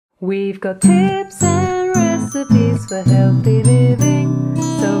We've got tips and recipes for healthy living.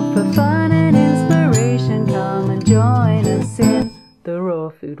 So for fun and inspiration, come and join us in the raw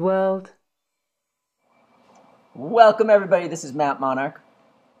food world. Welcome everybody, this is Matt Monarch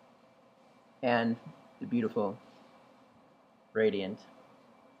and the beautiful, radiant,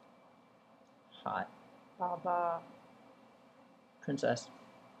 hot Baba. Princess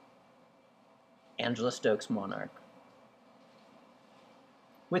Angela Stokes Monarch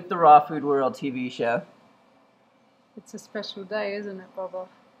with the Raw Food World TV show. It's a special day, isn't it, Baba?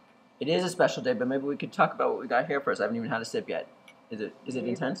 It is a special day, but maybe we could talk about what we got here first. I haven't even had a sip yet. Is it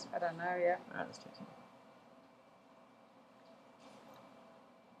intense? I don't know yet. Alright, let's take some.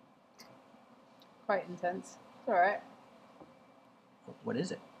 Quite intense. It's alright. What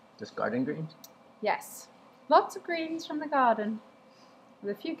is it? Just garden greens? Yes. Lots of greens from the garden.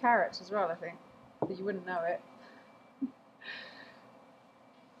 With a few carrots as well, I think. But you wouldn't know it.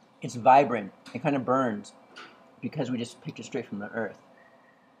 It's vibrant. It kind of burns because we just picked it straight from the earth.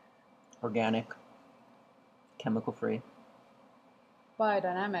 Organic, chemical-free.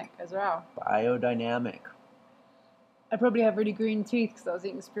 Biodynamic as well. Biodynamic. I probably have really green teeth because I was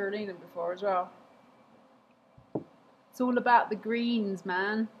eating spirulina before as well. It's all about the greens,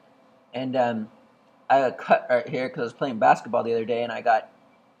 man. And I got cut right here because I was playing basketball the other day and I got...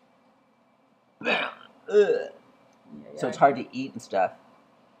 So it's hard to eat and stuff.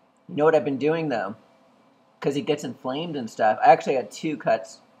 You know what I've been doing though? Because it gets inflamed and stuff. I actually had 2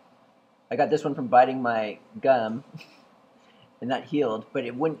 cuts. I got this one from biting my gum and that healed, but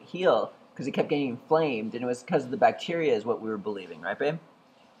it wouldn't heal because it kept getting inflamed, and it was because of the bacteria is what we were believing, right babe?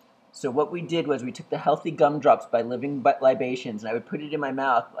 So what we did was we took the healthy gumdrops by living libations, and I would put it in my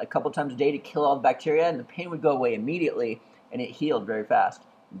mouth a couple times a day to kill all the bacteria, and the pain would go away immediately, and it healed very fast.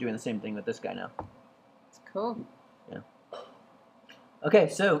 I'm doing the same thing with this guy now. It's cool. Yeah. Okay,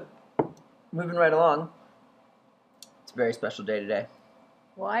 so moving right along. It's a very special day today.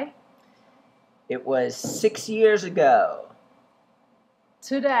 Why? It was 6 years ago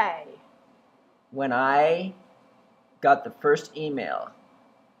Today. when I got the first email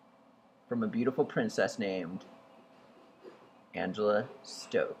from a beautiful princess named Angela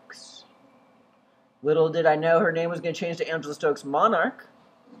Stokes. Little did I know her name was going to change to Angela Stokes Monarch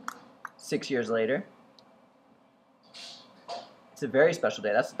 6 years later. It's a very special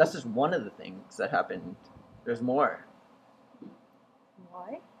day. That's just one of the things that happened. There's more.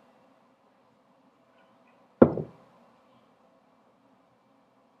 Why?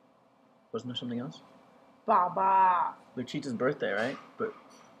 Wasn't there something else? Baba. Luchita's birthday, right? But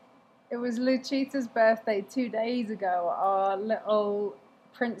It was Luchita's birthday 2 days ago, our little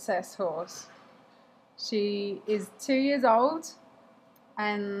princess horse. She is 2 years old,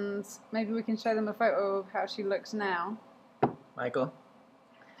 and maybe we can show them a photo of how she looks now. Michael?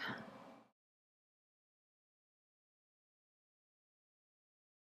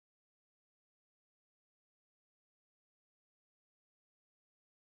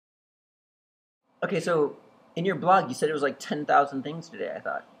 Okay, so in your blog, you said it was like 10,000 things today, I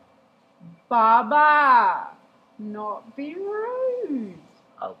thought. Baba! Not be rude.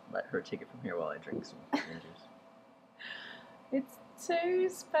 I'll let her take it from here while I drink some orange juice. It's 2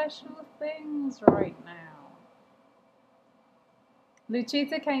 special things right now.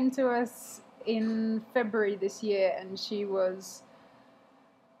 Luchita came to us in February this year, and she was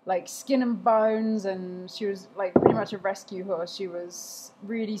like skin and bones, and she was like pretty much a rescue horse. She was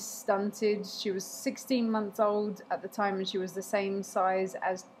really stunted. She was 16 months old at the time, and she was the same size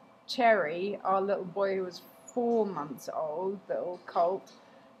as Cherry, our little boy who was 4 months old, little colt.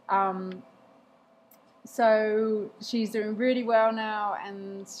 So she's doing really well now,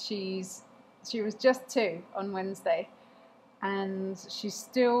 and she was just 2 on Wednesday, and she's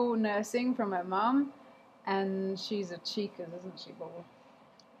still nursing from her mum, and she's a chica, isn't she, Bobble?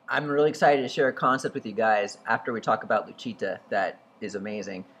 I'm really excited to share a concept with you guys after we talk about Luchita that is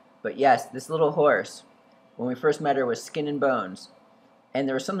amazing. But yes, this little horse, when we first met her, was skin and bones. And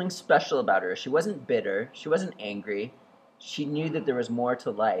there was something special about her. She wasn't bitter. She wasn't angry. She knew that there was more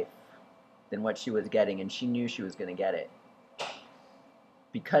to life than what she was getting, and she knew she was going to get it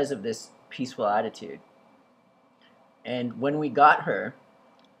because of this peaceful attitude. And when we got her,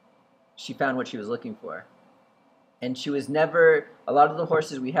 she found what she was looking for. And she was never, a lot of the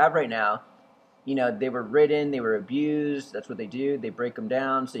horses we have right now, you know, they were ridden, they were abused. That's what they do. They break them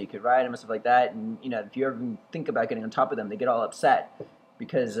down so you could ride them and stuff like that. And, you know, if you ever think about getting on top of them, they get all upset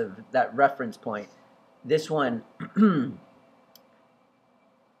because of that reference point. This one,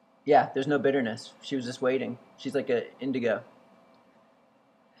 yeah, there's no bitterness. She was just waiting. She's like an indigo.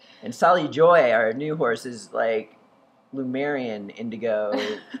 And Sally Joy, our new horse, is like Lumerian indigo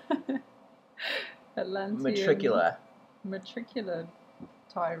Atlantean matricula.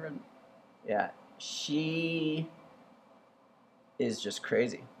 tyrant. Yeah, she is just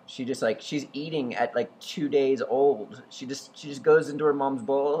crazy. She just like she's eating at like 2 days old. She just goes into her mom's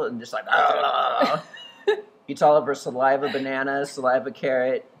bowl and just like eats all of her saliva banana, saliva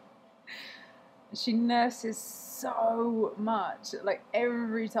carrot. She nurses so much. Like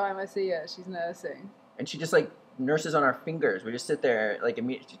every time I see her, she's nursing. And she just like nurses on our fingers. We just sit there like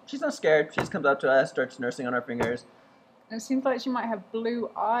she's not scared. She just comes up to us, starts nursing on our fingers. And it seems like she might have blue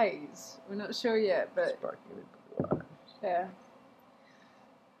eyes. We're not sure yet, but Sparkly blue eyes. Yeah.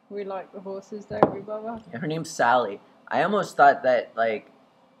 We like the horses, don't we, Bubba? Yeah, her name's Sally. I almost thought that like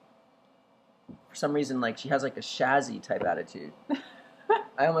for some reason like she has like a Shazzy type attitude.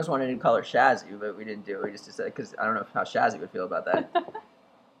 I almost wanted to call her Shazzy, but we didn't do it. We just decided because I don't know how Shazzy would feel about that.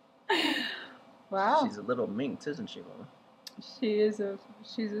 Wow. She's a little minx, isn't she, Mama? She's a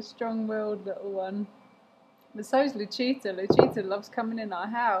strong-willed little one. But so is Luchita. Luchita loves coming in our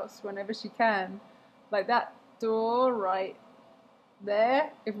house whenever she can. Like that door right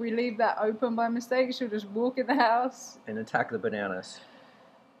there. If we leave that open by mistake, she'll just walk in the house. And attack the bananas.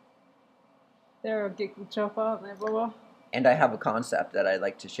 They're a giggle chop, aren't they, Bubba? And I have a concept that I'd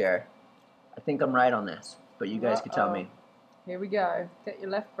like to share. I think I'm right on this, but you guys can tell me. Here we go. Get your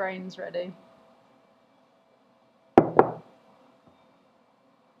left brains ready.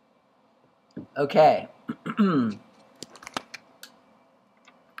 Okay. I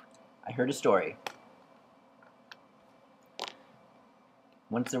heard a story.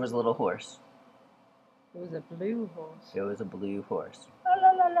 Once there was a little horse. It was a blue horse. It was a blue horse. La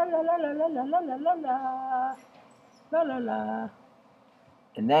la la la la la la la la la la la. La la la.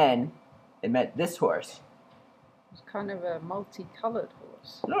 And then it met this horse. It was kind of a multicolored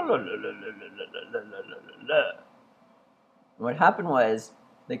horse. La la la la la la la la la la. What happened was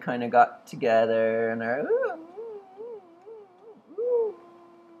they kind of got together and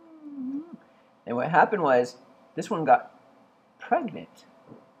what happened was this one got pregnant,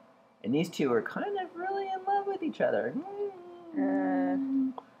 and these two were kind of really in love with each other.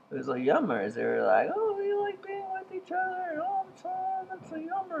 It was like yummers. They were like, oh, we like being with each other all the time. That's the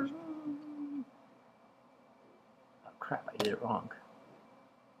yummers. Oh crap! I did it wrong.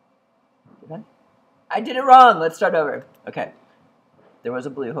 Did I did it wrong. Let's start over. Okay. There was a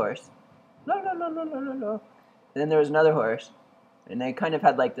blue horse. La la la la la la la. And then there was another horse. And they kind of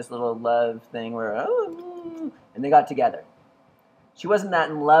had like this little love thing where, and they got together. She wasn't that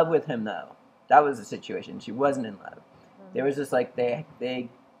in love with him though. That was the situation. She wasn't in love. There was just like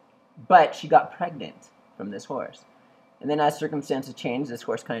but she got pregnant from this horse. And then as circumstances changed, this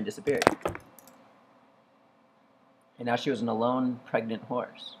horse kind of disappeared. And now she was an alone pregnant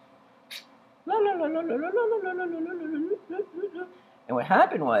horse. La la la la la la la la la la. And what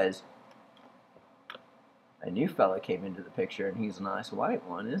happened was, a new fella came into the picture, and he's a nice white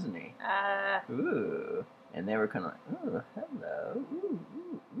one, isn't he? Ooh. And they were kind of like, oh, hello. Ooh,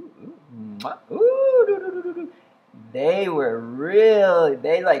 ooh, ooh, ooh. Mwah. Ooh, doo, doo, doo, doo.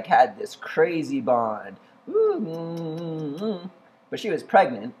 They like had this crazy bond. Ooh, but she was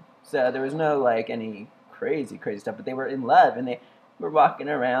pregnant, so there was no like any crazy stuff, but they were in love, and they were walking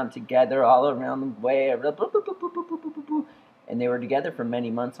around together all around the way. And they were together for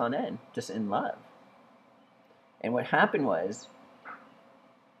many months on end, just in love. And what happened was,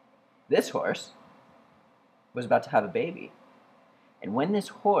 this horse was about to have a baby. And when this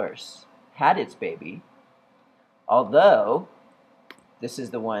horse had its baby, although this is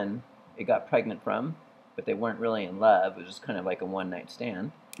the one it got pregnant from, but they weren't really in love, it was just kind of like a one-night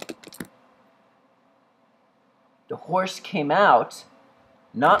stand, the horse came out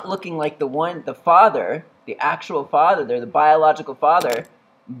not looking like the father, the actual father, they're the biological father,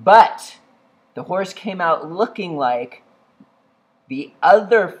 but the horse came out looking like the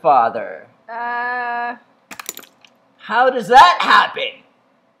other father. How does that happen?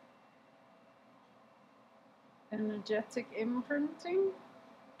 Energetic imprinting?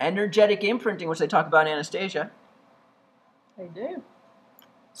 Energetic imprinting, which they talk about in Anastasia. They do.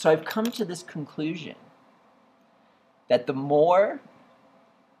 So I've come to this conclusion that the more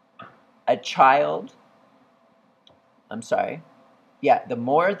the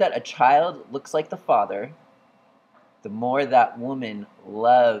more that a child looks like the father, the more that woman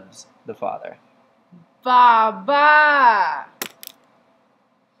loves the father. Baba!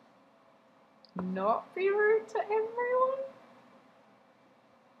 Not be rude to everyone?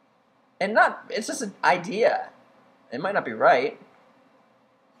 And it's just an idea. It might not be right.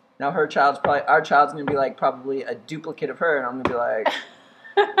 Now our child's gonna be like probably a duplicate of her, and I'm gonna be like,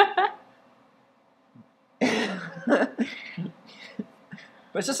 But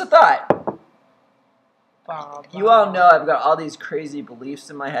it's just a thought. You all know I've got all these crazy beliefs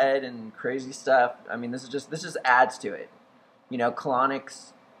in my head and crazy stuff. I mean, this just adds to it. You know,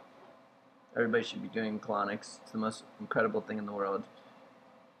 colonics. Everybody should be doing colonics. It's the most incredible thing in the world.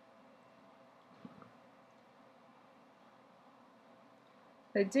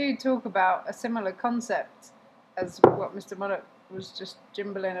 They do talk about a similar concept as what Mr. Monarch was just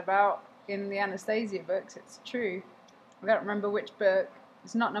jimbling about in the Anastasia books. It's true. I don't remember which book.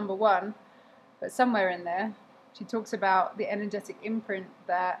 It's not number 1, but somewhere in there, she talks about the energetic imprint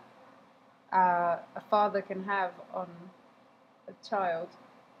that a father can have on a child.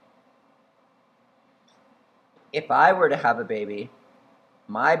 If I were to have a baby,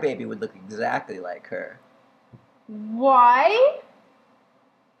 my baby would look exactly like her. Why?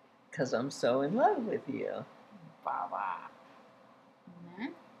 Because I'm so in love with you. Baba. Nah.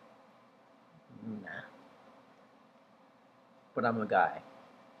 Nah. But I'm a guy.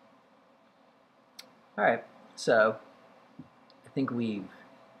 Alright, so I think we've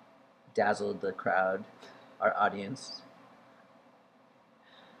dazzled the crowd, our audience,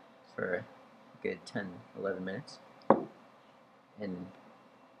 for a good 10, 11 minutes. And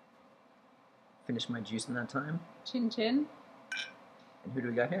finish my juice in that time. Chin chin. And who do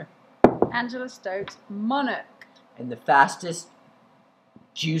we got here? Angela Stokes, Monarch. And the fastest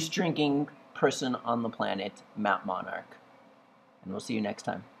juice drinking person on the planet, Mount Monarch. And we'll see you next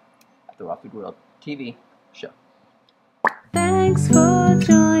time at the Raw Food World TV show. Thanks for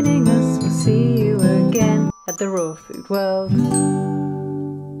joining us. We'll see you again at the Raw Food World.